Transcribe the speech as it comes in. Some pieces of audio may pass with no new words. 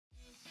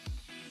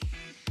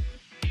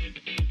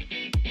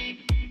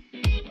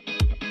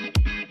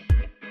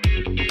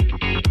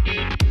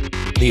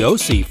The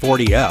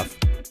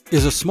OC40F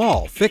is a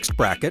small fixed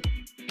bracket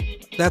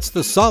that's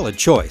the solid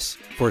choice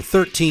for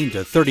 13 to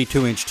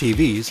 32-inch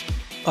TVs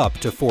up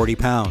to 40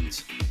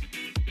 pounds.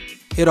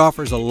 It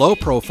offers a low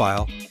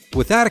profile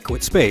with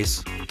adequate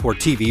space for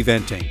TV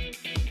venting.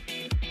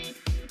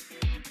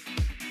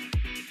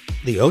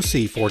 The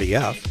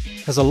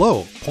OC40F has a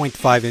low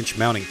 0.5-inch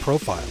mounting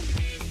profile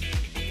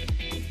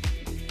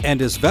and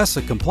is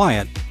VESA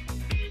compliant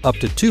up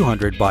to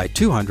 200 by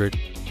 200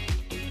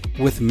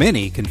 with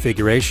many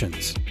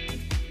configurations.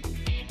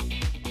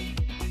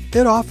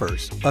 It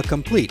offers a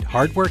complete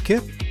hardware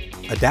kit,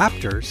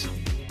 adapters,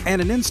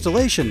 and an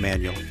installation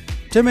manual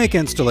to make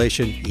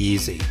installation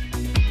easy.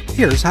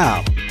 Here's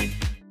how.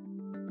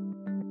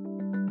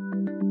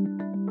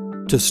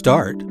 To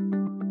start,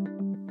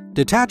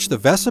 detach the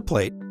VESA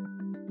plate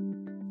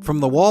from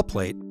the wall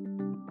plate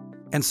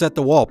and set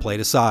the wall plate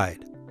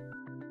aside.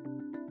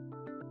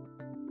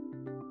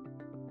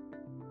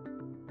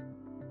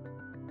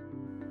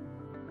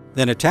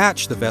 Then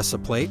attach the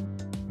VESA plate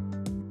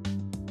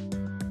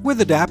with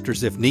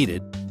adapters if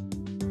needed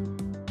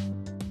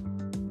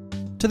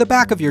to the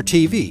back of your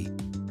TV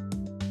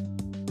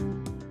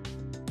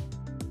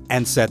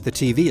and set the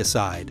TV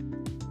aside.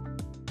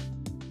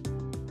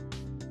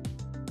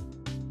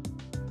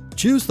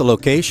 Choose the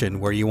location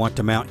where you want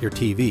to mount your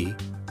TV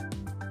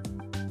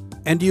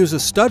and use a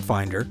stud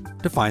finder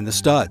to find the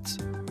studs.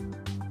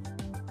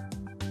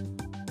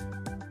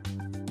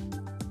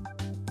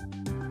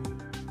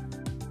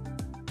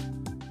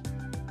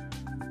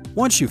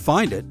 Once you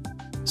find it,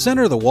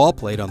 center the wall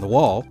plate on the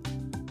wall,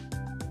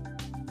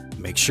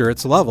 make sure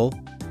it's level,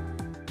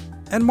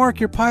 and mark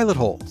your pilot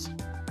holes.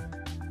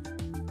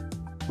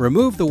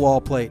 Remove the wall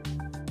plate,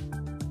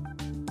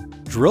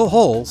 drill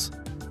holes,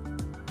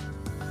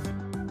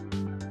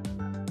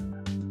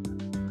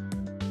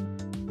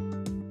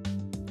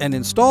 and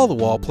install the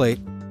wall plate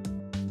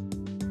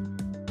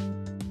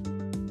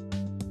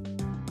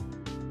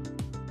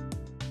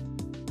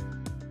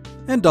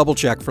and double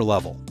check for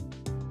level.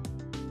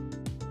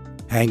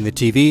 Hang the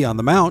TV on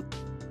the mount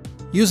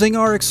using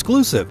our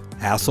exclusive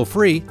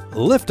hassle-free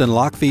lift and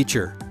lock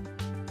feature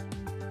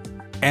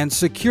and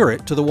secure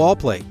it to the wall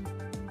plate.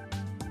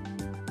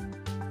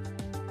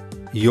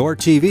 Your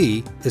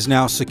TV is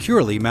now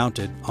securely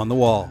mounted on the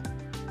wall.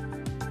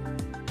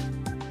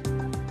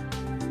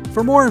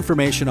 For more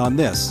information on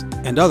this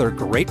and other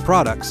great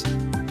products,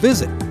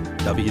 visit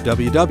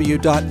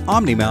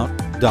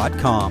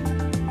www.omnimount.com.